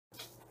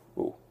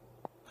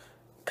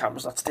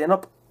Camera's not staying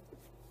up.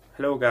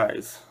 Hello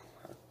guys.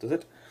 Does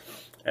it?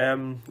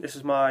 This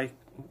is my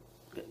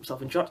get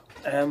myself in shot.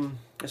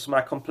 This is my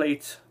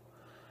complete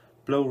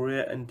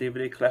Blu-ray and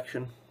DVD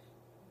collection.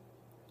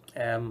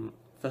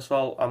 First of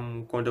all,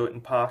 I'm going to do it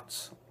in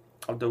parts.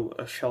 I'll do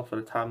a shelf at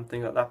a time,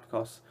 thing like that,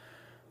 because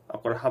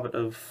I've got a habit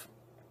of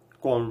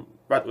going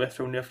right the way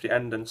through near the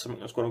end and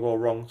something's going to go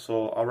wrong.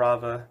 So I'd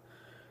rather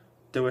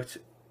do it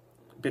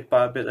bit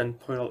by bit and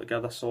put it all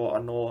together, so I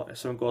know if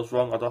something goes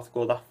wrong I don't have to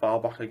go that far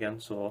back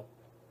again. So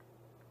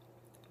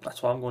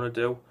that's what I'm going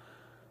to do.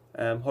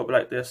 Hope you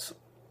like this.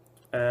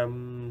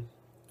 I'm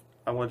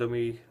going to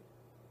do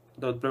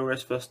the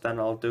Blu-rays first, then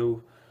I'll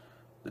do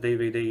the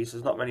DVDs.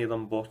 There's not many of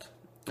them, but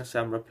let's say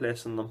I'm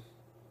replacing them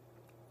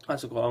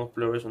as I go along with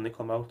Blu-rays when they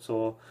come out.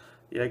 So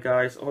yeah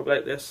guys, I hope you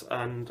like this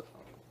and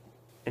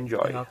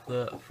enjoy. We have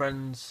the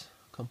Friends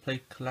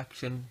complete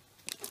collection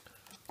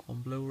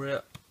on Blu-ray.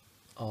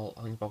 I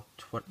think about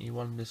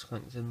 21 disc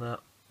things in there.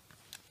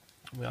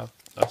 We have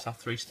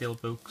 3 steel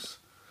books: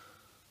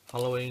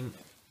 Halloween,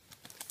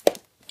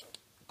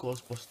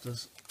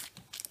 Ghostbusters,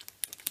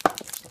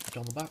 stuff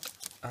on the back,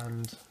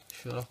 and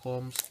Sherlock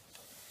Holmes.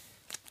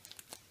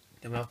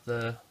 Then we have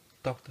the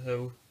Doctor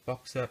Who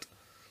box set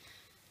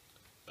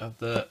of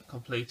the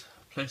complete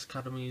Police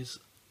Academies,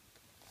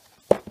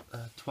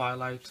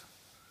 Twilight.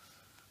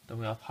 Then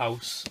we have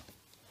House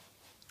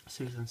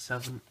Season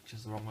 7, which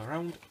is the wrong way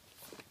around,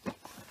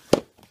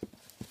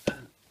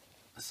 and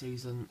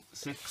Season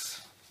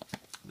 6.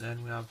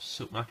 Then we have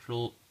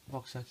Supernatural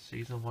box set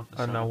Season 1 to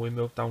 7. And now we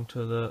move down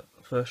to the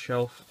first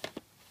shelf.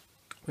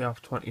 We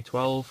have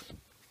 2012,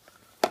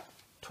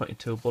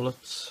 22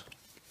 Bullets,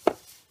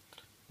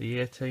 The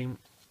A-Team.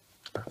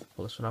 I have to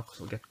pull this one out because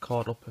it'll get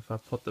caught up if I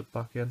put it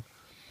back in.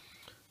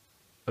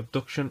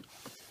 Abduction,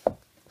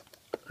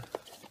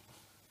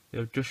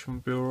 The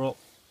Adjustment Bureau,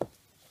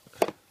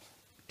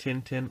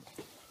 Tintin.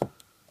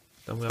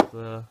 Then we have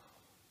the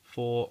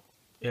 4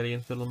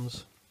 Alien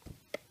films: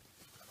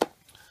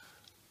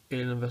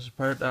 Alien vs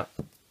Predator,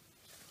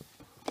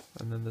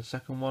 and then the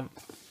second one,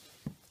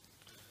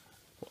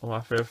 one of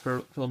my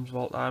favourite films of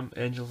all time,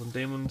 Angels and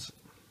Demons,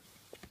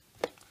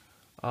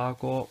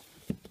 Argo,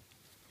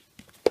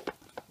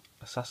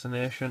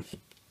 Assassination,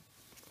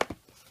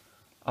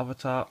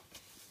 Avatar,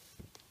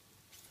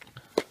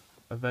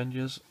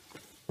 Avengers,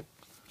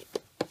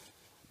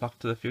 Back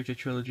to the Future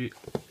trilogy,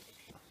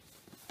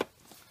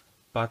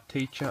 Bad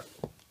Teacher,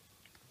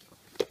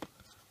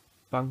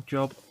 Bank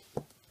Job,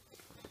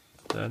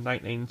 the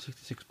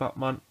 1966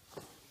 Batman.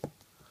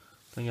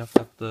 Then I've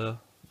got the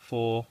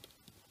 4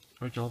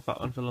 original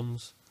Batman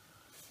films.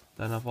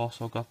 Then I've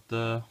also got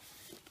the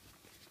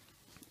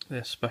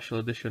special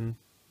edition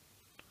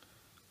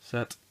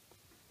set,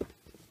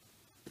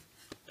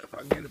 if I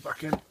can get it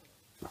back in,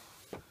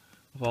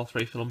 with all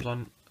 3 films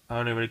on. I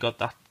only really got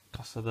that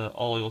because of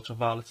all the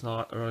ultraviolets and all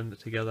that around it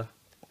together,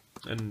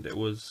 and it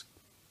was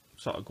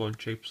sort of going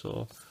cheap.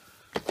 So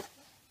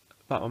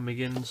Batman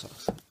Begins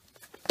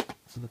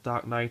and The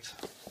Dark Knight,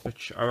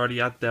 which I already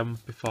had them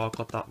before I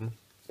got that one.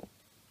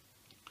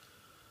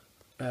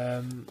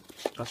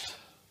 Got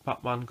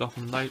Batman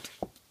Gotham Knight,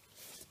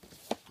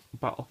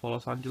 Battle for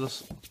Los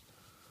Angeles,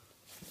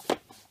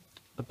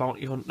 The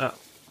Bounty Hunter,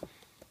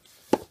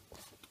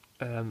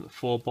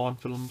 4 Bourne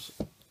films,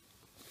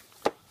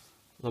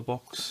 The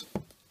Box,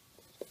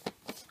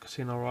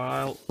 Casino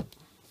Royale,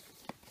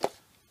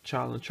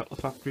 Charlie and the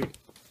Chocolate Factory,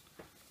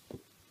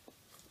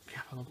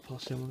 I'm gonna pull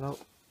this one out,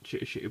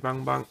 Chitty Chitty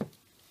Bang Bang,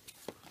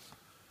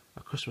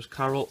 A Christmas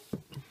Carol,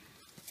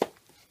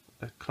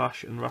 A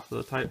Clash and Wrath of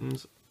the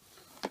Titans,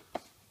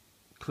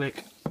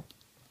 Click,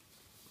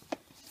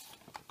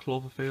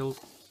 Cloverfield,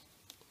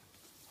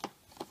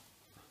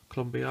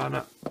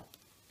 Columbiana,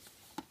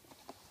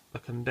 The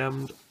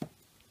Condemned,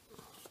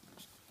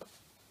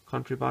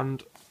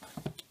 Contraband,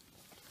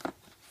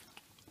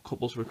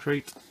 Couples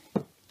Retreat,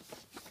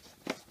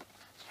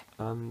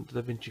 and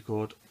Da Vinci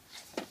Code.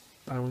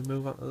 And we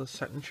move on to the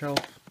second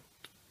shelf: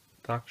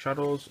 Dark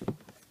Shadows,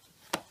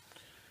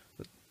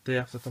 The Day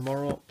After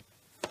Tomorrow,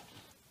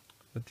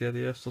 The Day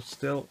the Earth Stood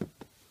Still,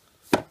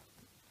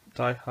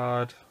 Die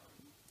Hard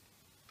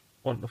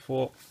 1 to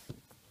 4,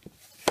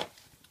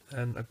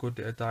 and A Good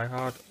Day to Die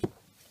Hard.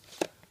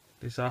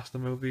 Disaster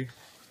movie,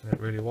 and it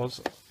really was.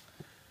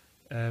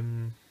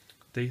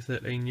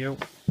 D13U,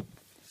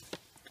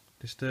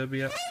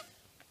 Disturbia,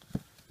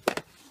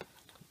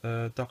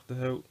 Doctor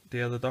Who, Day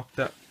of the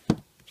Doctor.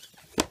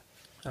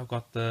 I've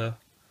got the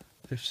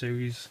 5th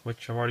series,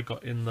 which I've already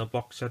got in the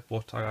box set,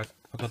 but I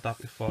got that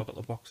before I got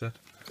the box set.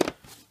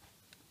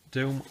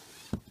 Doom,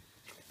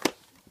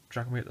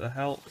 Drag Me to the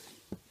Hell,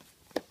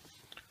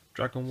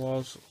 Dragon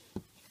Wars,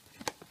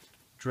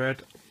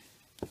 Dread,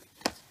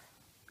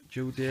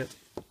 Due Date,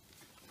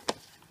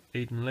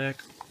 Eden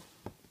Lake,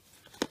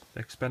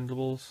 The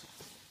Expendables,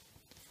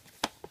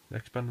 The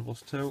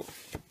Expendables 2,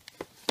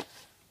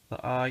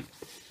 The Eye,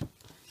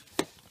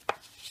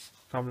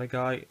 Family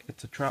Guy,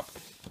 It's a Trap,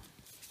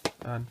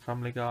 and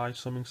Family Guy,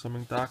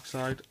 Something Dark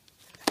Side,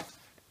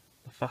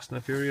 The Fast and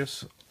the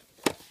Furious,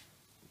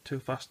 Too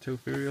Fast, Too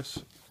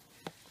Furious,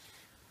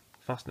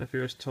 Fast and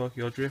Furious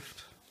Tokyo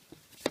Drift,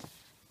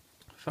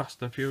 Fast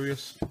and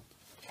Furious,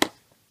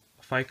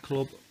 Fight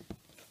Club,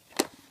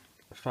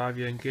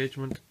 5-Year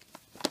Engagement,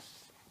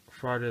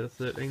 Friday the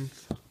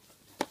 13th,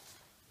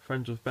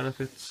 Friends with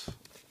Benefits,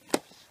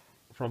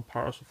 From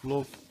Paris with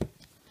Love,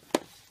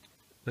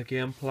 The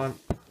Game Plan,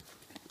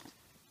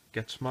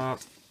 Get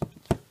Smart,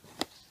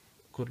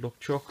 Good Luck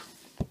Chuck,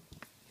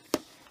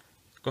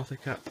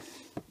 Gothica,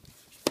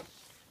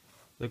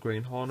 The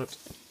Green Hornet,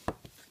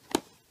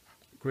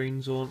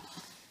 Green Zone,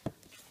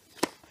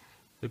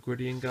 The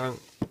Griddian Gang,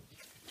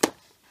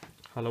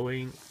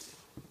 Halloween,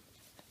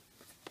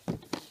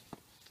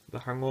 The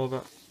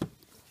Hangover,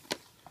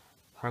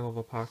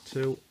 Hangover Part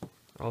 2.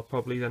 I'll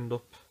probably end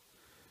up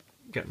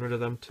getting rid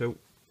of them too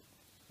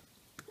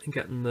and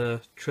getting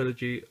the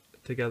trilogy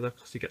together,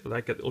 because you get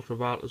the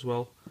Ultraviolet as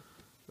well.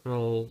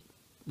 And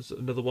there's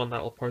another one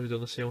that I'll probably do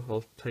on the soon,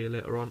 I'll tell you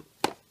later on.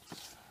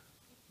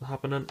 The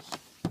Happening,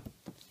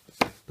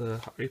 the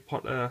Harry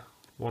Potter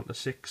 1 to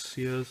 6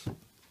 years,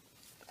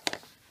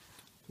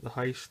 The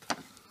Heist,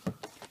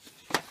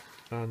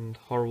 and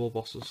Horrible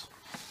Bosses.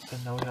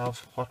 And now we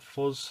have Hot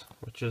Fuzz,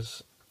 which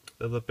is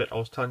the other bit I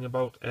was telling you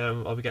about.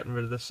 I'll be getting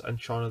rid of this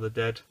and Shaun of the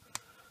Dead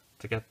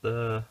to get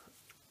the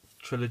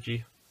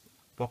trilogy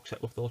box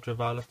set with the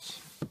Ultraviolets.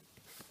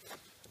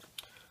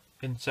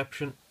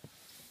 Inception,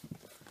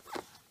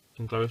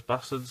 Inglourious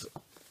Bastards,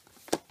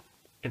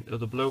 Into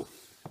the Blue,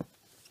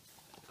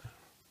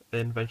 The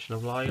Invention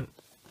of Lying,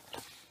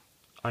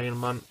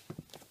 Iron Man,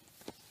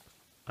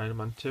 Iron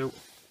Man 2,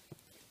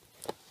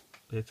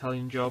 The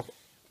Italian Job,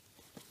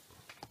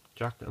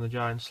 Jack and the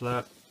Giant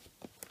Slayer,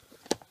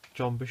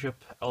 John Bishop,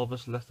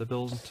 Elvis Left the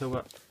Building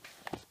Tour,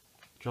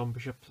 John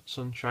Bishop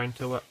Sunshine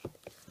Tour,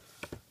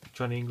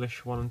 Johnny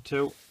English 1 and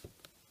 2,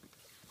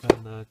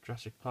 and the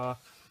Jurassic Park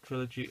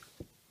trilogy,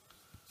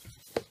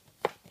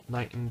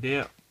 Night and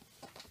Day,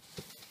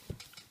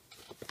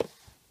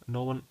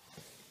 No One,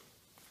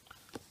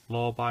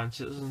 Law Abiding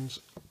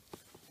Citizens,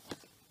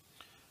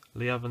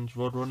 Lee Evans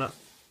Roadrunner,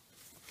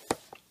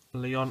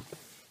 Leon,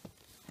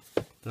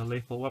 The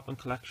Lethal Weapon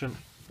Collection,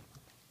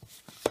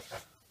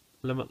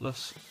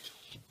 Limitless,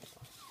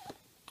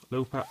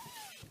 Looper,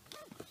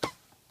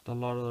 The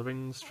Lord of the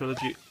Rings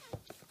trilogy,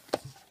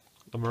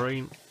 The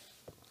Marine,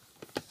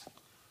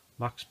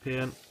 Max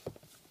Payne,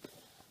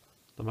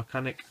 The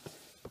Mechanic,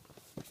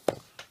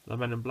 The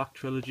Men in Black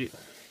trilogy,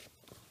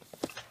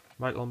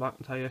 Michael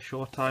McIntyre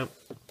Showtime,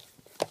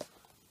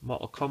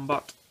 Mortal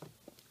Kombat,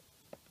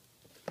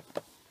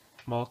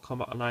 Mortal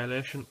Kombat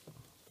Annihilation,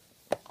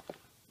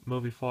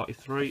 Movie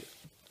 43,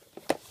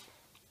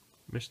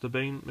 Mr.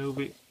 Bean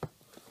movie,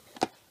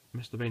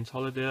 Mr. Bean's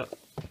Holiday,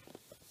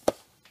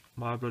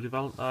 My Bloody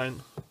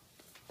Valentine,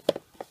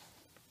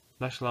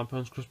 National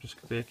Lampoon's Christmas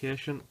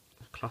Vacation,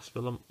 class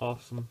film,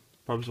 awesome,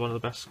 probably one of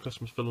the best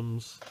Christmas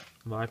films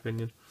in my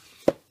opinion.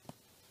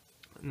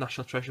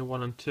 National Treasure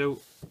 1 and 2,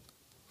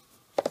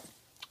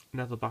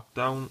 Never Back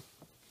Down,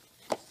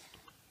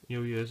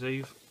 New Year's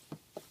Eve,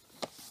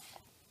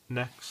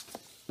 Next,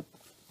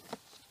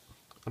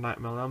 A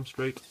Nightmare on Elm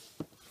Street,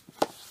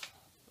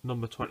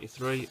 Number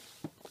 23,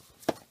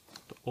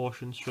 The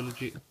Oceans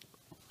trilogy,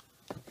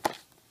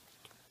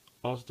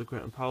 Oz the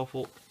Great and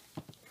Powerful,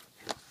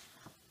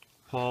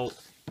 Paul,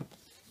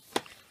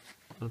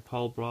 and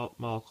Paul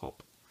Malcop.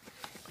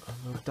 I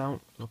move down,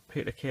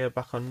 Peter Kay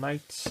back on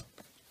Nights,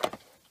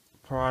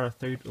 Piranha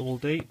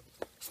 3D,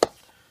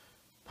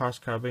 Pirates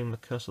of the Caribbean, The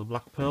Curse of the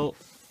Black Pearl,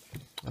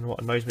 and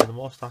what annoys me the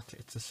most, that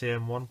it's the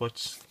same one but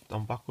it's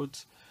done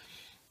backwards,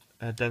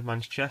 Dead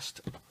Man's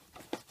Chest,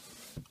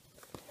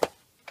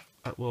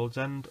 At World's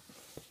End,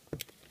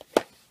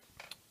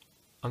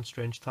 On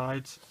Strange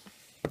Tides,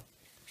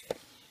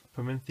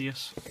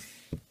 Prometheus,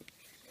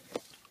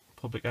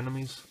 Public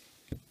Enemies,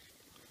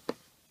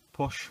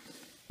 Pushing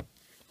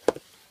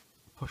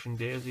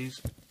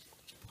Daisies,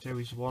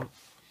 Series 1,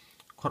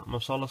 Quantum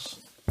of Solace,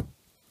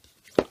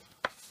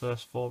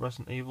 first 4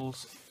 Resident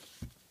Evils,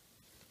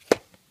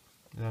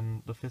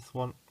 then the 5th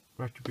one,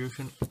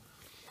 Retribution,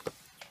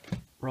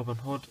 Robin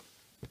Hood,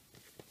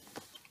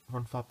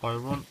 Run Fat Boy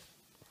Run,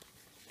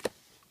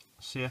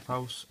 Safe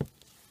House,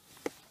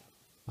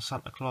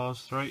 Santa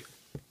Claus 3,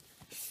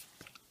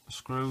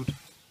 Screwed,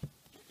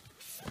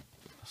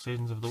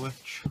 Seasons of the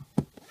Witch,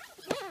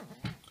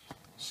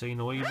 See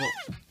No Evil,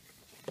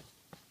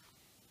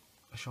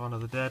 Shaun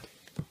of the Dead,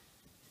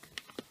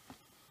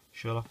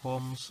 Sherlock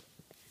Holmes,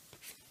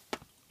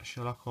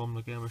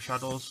 The Game of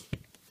Shadows,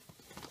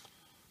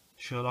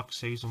 Sherlock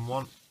Season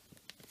 1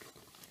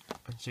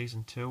 and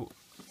Season 2.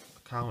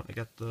 I can't wait to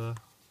get the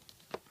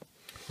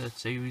 3rd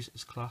series,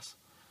 it's class.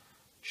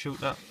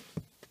 Shooter,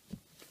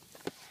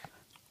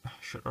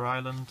 Shutter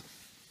Island,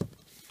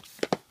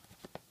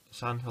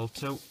 Sandhill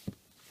 2,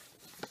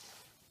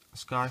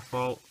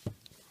 Skyfall,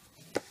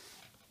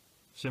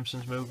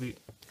 Simpsons movie,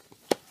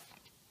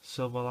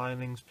 Silver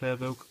Linings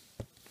Playbook,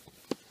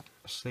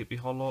 Sleepy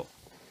Hollow,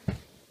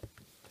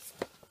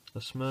 The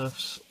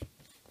Smurfs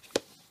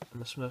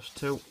and The Smurfs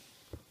 2,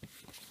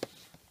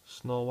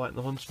 Snow White and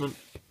the Huntsman,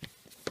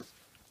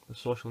 The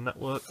Social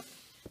Network,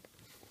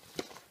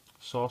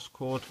 source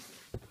code.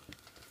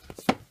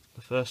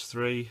 The first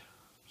 3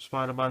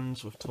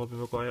 Spider-Mans with Tobey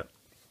Maguire.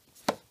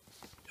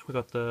 We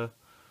got the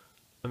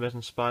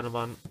Amazing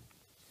Spider-Man,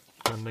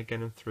 and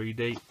again in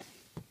 3D.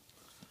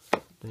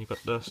 Then you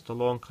got the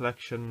Stallone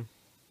collection.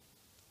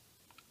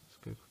 Let's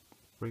go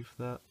brief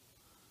there.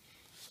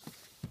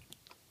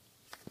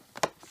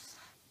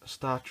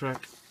 Star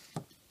Trek,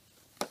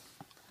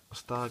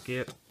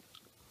 Stargate,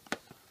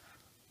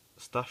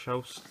 Stash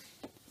House,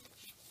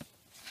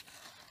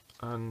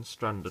 and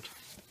Stranded.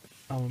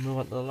 And we'll move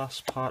on to the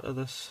last part of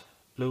this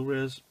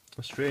Blu-rays,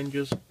 The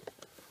Strangers,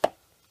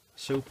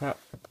 Super,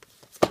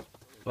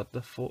 got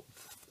the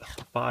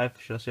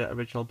 5, should I say,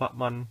 original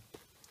Batman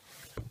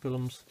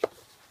films,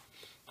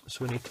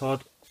 Sweeney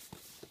Todd,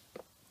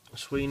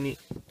 Sweeney,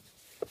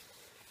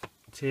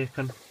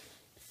 Taken,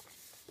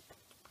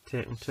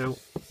 Taken 2,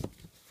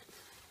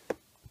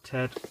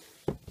 Ted,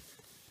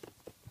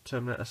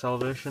 Terminator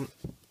Salvation,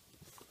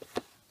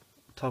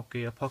 Top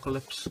Gear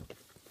Apocalypse,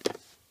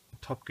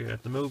 Top Gear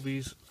The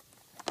Movies,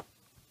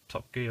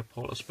 Top Gear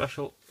Polar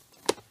Special,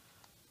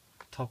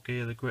 Top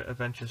Gear The Great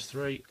Adventures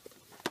 3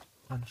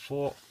 and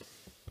 4,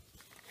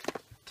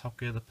 Top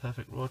Gear The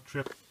Perfect Road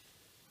Trip,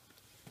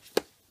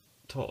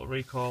 Total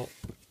Recall,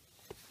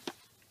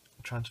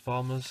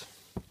 Transformers,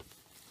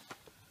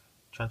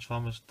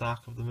 Transformers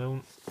Dark of the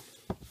Moon,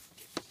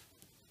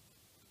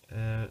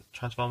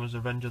 Transformers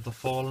Revenge of the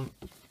Fallen,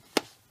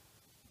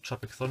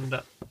 Tropic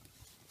Thunder,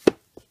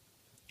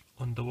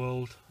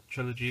 Underworld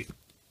Trilogy,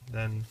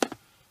 then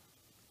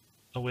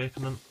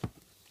Awakening,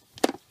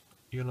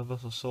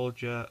 Universal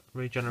Soldier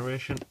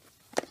Regeneration,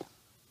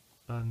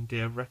 and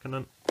Day of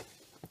Reckoning,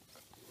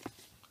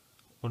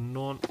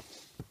 Unknown,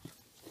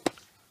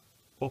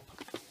 Up,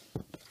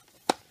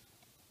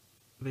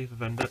 V for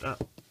Vendetta,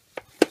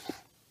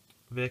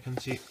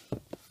 Vacancy,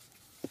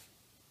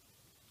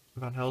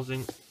 Van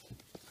Helsing,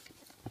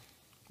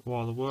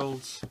 War of the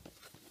Worlds,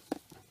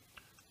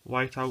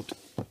 Whiteout,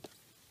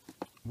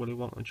 Willy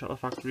Wonka and Chocolate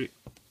Factory,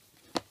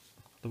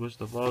 The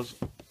Wizard of Oz,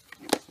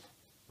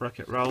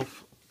 Wreck-It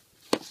Ralph,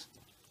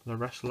 The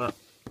Wrestler,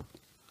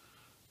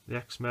 the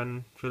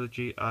X-Men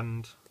trilogy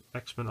and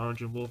X-Men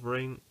Origin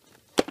Wolverine,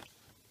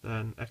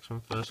 then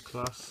X-Men First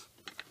Class,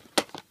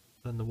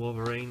 then the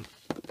Wolverine,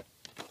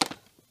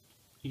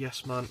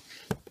 Yes Man,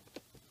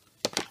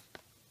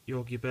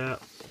 Yogi Bear,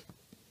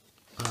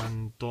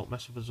 and Don't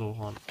Mess with the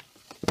Zohan.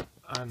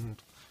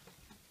 And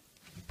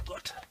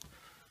got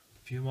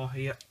a few more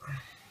here.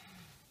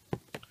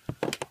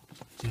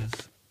 This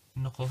is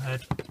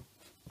Knucklehead,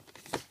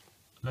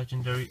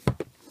 Legendary,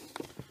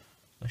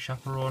 The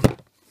Chaperone,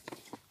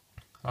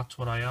 That's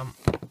What I Am,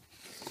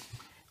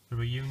 The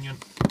Reunion,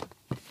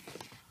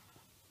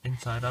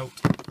 Inside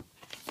Out,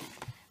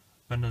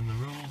 Bending the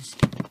Rules,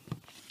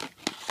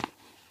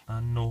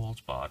 and No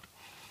Holds Barred.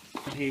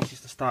 And here's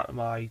just the start of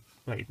my,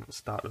 well, not the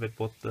start of it,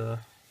 but the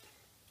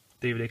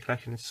DVD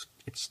collection.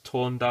 It's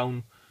toned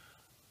down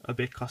a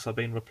bit because I've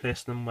been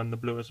replacing them when the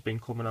Blu-rays have been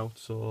coming out.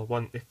 So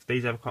if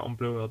these ever come out on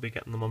Blu-ray, I'll be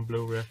getting them on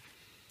Blu-ray.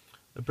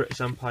 The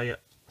British Empire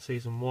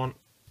Season 1,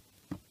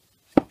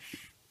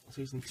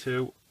 Season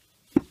 2,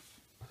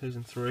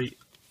 Season 3,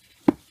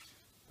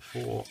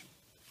 4,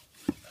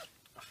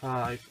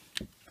 5,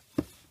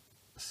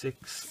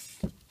 6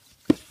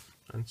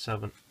 and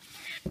 7.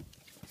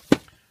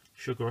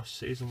 Sugar Rush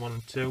Season 1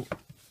 and 2,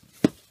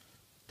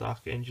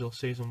 Dark Angel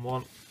Season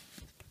 1,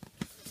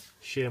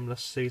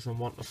 Shameless Season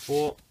 1 to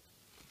 4.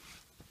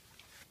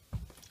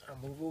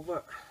 And move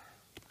over.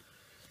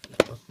 We've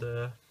got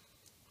the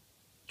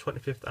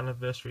 25th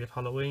anniversary of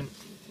Halloween.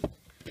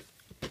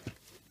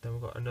 Then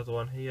we've got another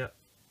one here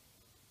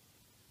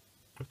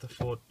with the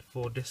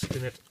four discs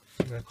in it,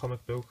 in the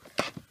comic book.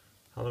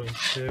 Halloween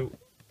 2,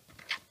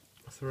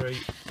 3,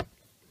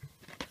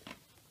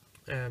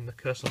 The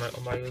Curse of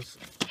Michael Myers,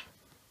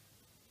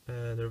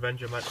 The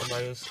Revenge of Michael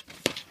Myers,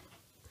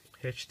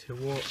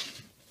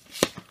 H2O,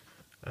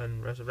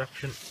 and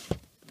Resurrection.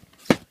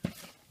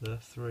 The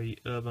 3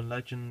 Urban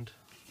Legend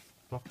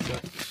box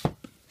sets,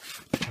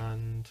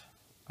 and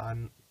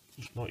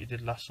What You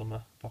Did Last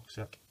Summer box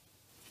set.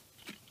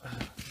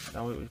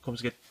 Now it comes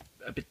to get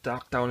a bit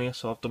dark down here,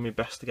 so I've done my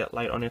best to get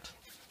light on it.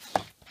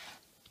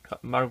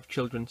 Got Married with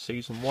Children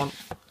Season 1,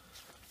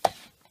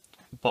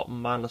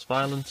 Bottom Mindless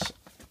Violence,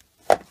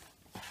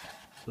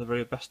 The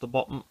Very Best of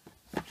Bottom,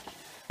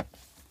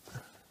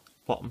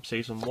 Bottom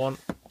Season 1,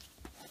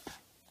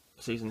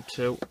 Season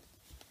 2,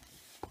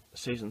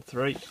 Season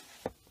 3,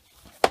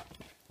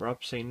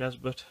 Rob C.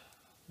 Nesbitt,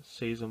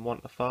 Season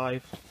 1 to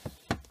 5,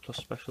 plus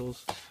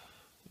specials,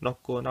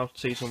 Not Going Out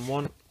Season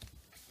 1,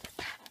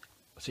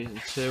 Season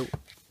 2,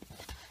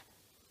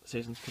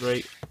 Season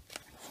 3,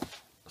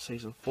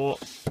 Season 4,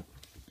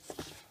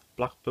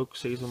 Black Book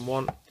Season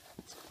 1,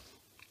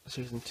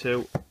 Season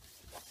 2,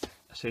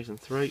 Season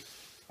 3,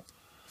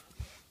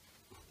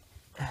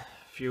 a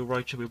few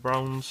Roy Chubby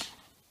Browns,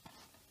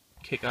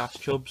 Kick-Ass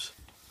Chubs,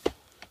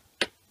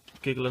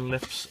 Giggling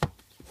Lips,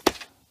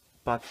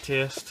 Bad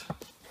Taste,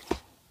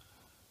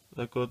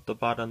 The Good, the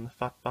Bad and the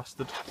Fat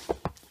Bastard,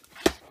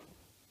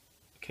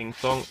 King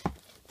Kong,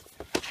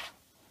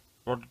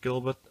 Rod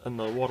Gilbert and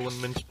the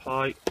Award-winning Mince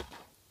Pie,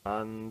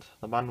 and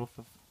the Man with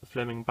the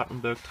Flaming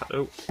Battenberg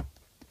Tattoo.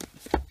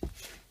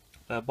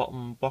 The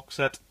bottom box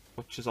set,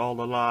 which is all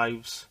the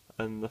lives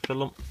and the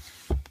film.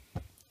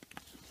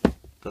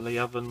 The Lee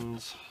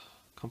Evans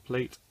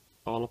complete,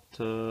 all up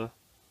to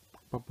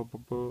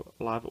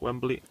Live at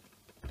Wembley.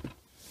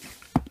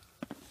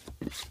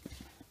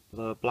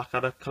 The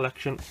Blackadder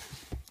collection.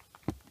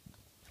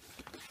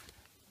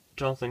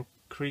 Jonathan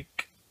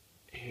Creek.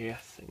 Here, I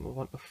think we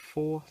want the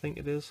 4, I think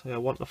it is. Yeah,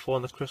 1 to 4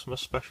 in the Christmas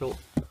special.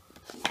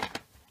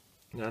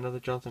 Yeah, another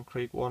Jonathan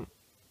Creek one.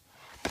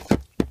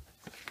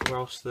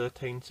 Rouse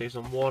 13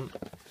 season 1,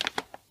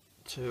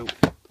 2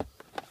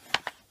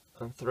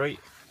 and 3.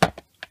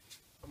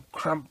 I'm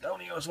cramped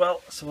down here as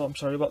well, so I'm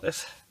sorry about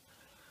this.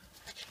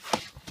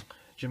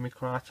 Jimmy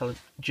Carr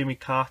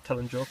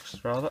telling jokes,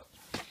 rather.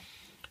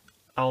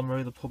 Al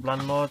Murray the pub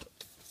landlord.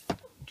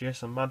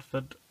 Jason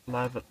Madford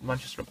live at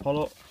Manchester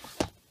Apollo.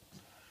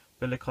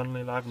 Billy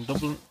Connolly live in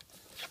Dublin.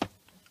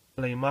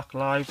 Lee Mack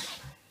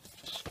live.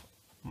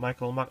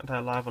 Michael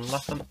McIntyre live on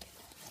Laughing.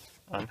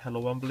 And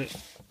Hello Wembley.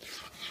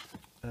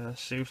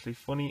 Seriously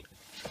Funny.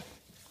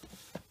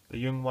 The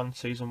Young One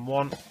season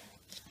 1.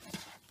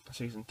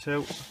 Season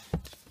 2.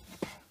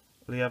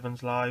 Lee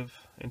Evans live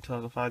in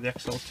 2005 the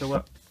XL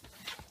Tour.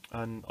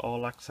 And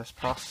All Access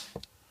Pass.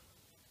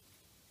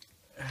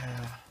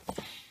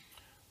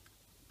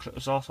 Clip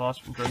was also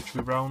asked from Joey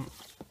Brown.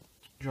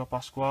 Joe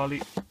Pasquale.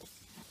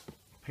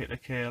 Peter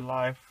Kay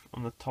live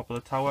on the top of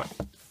the tower,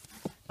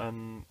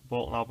 and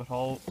Bolton Albert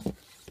Hall.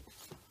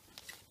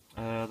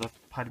 The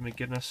Paddy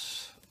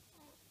McGuinness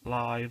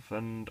live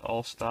and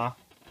All Star.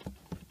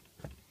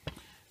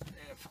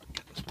 If I can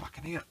get this back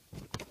in here.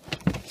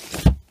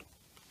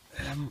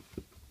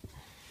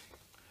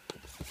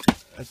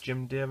 A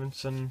Jim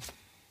Davidson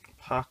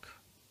pack.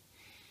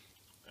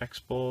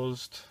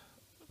 Exposed,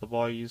 The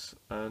Boys,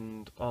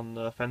 and On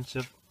the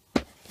Offensive.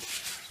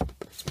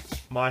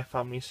 My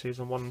Family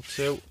season 1 and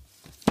 2.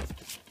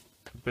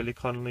 Billy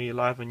Connolly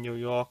live in New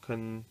York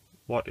and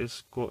What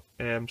Is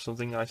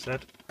Something I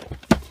Said.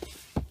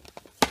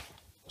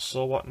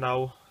 So What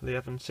Now, the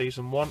Evans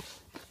season 1.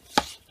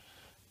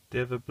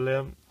 David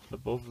Blaine,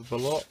 Above and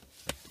Below.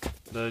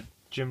 The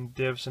Jim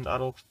Davison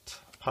adult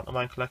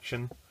pantomime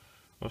collection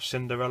of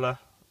Cinderella,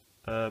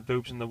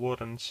 Boobs in the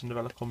Wood, and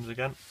Cinderella Comes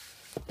Again.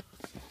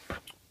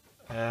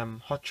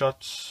 Hot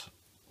Shots,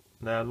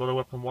 the Lotto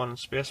Weapon 1 and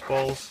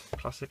Spaceballs,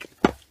 classic.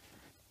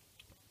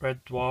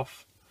 Red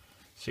Dwarf,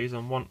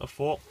 season 1 to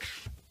 4.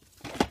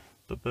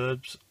 The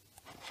Burbs,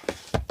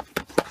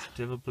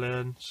 David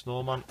Blaine,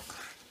 Snowman,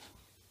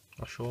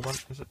 or Showman,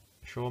 is it?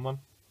 Showman?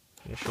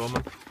 Yeah,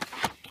 Showman.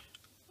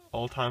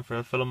 All time for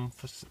a film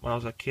when I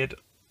was a kid.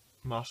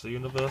 Master of the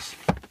Universe.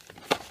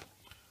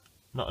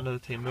 Not Another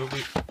Teen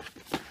Movie.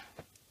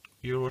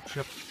 Euro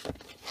Trip.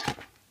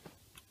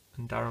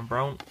 And Darren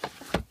Brown.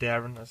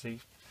 Darren, as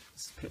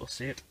people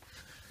see it.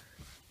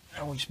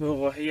 And we just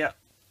move over here.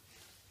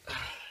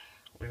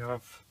 We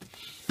have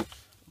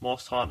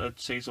Most Haunted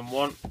season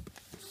 1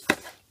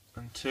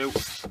 and 2.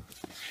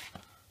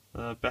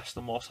 The Best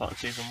of Most Haunted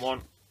season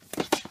 1.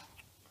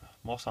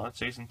 Most Haunted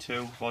season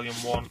 2, volume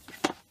 1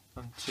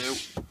 and 2.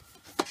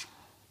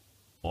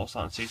 Most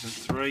Haunted season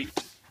 3.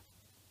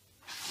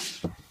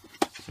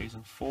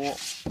 Season 4.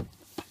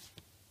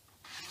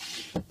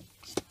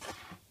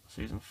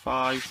 Season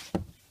 5.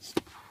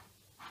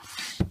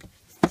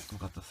 We've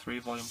got the 3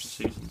 volumes of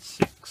season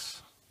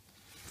 6.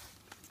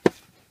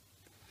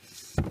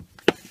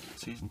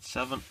 Season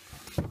 7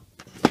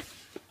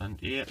 and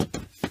 8.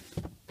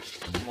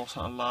 Most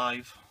Haunted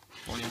Live,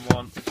 volume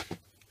 1,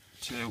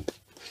 2,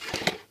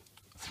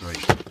 3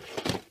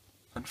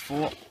 and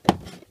 4.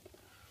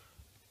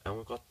 And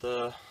we've got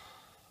the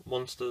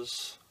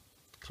Monsters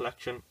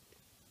collection.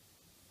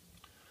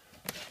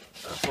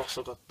 I've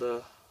also got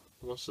the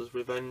Monsters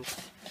Revenge.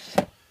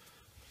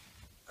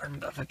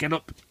 And if I get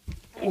up,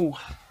 oh,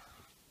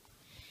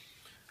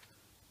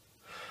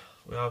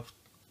 we have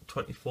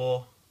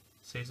 24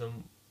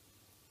 season,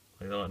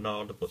 I don't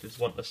know, but there's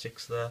 1 to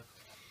 6 there.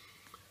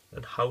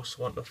 Then House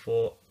 1 to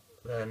 4,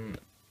 then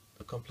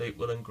the complete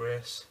Will and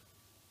Grace.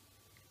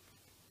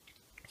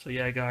 So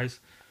yeah guys,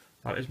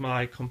 that is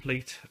my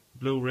complete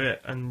Blu-ray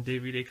and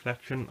DVD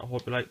collection. I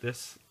hope you like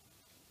this.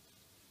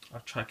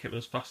 I'll try to keep it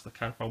as fast as I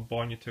can without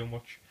boring you too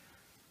much.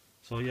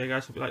 So yeah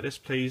guys, hope you like this.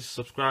 Please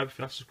subscribe if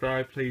you're not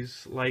subscribed,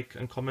 please like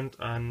and comment,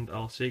 and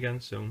I'll see you again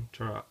soon.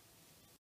 Ta-ra.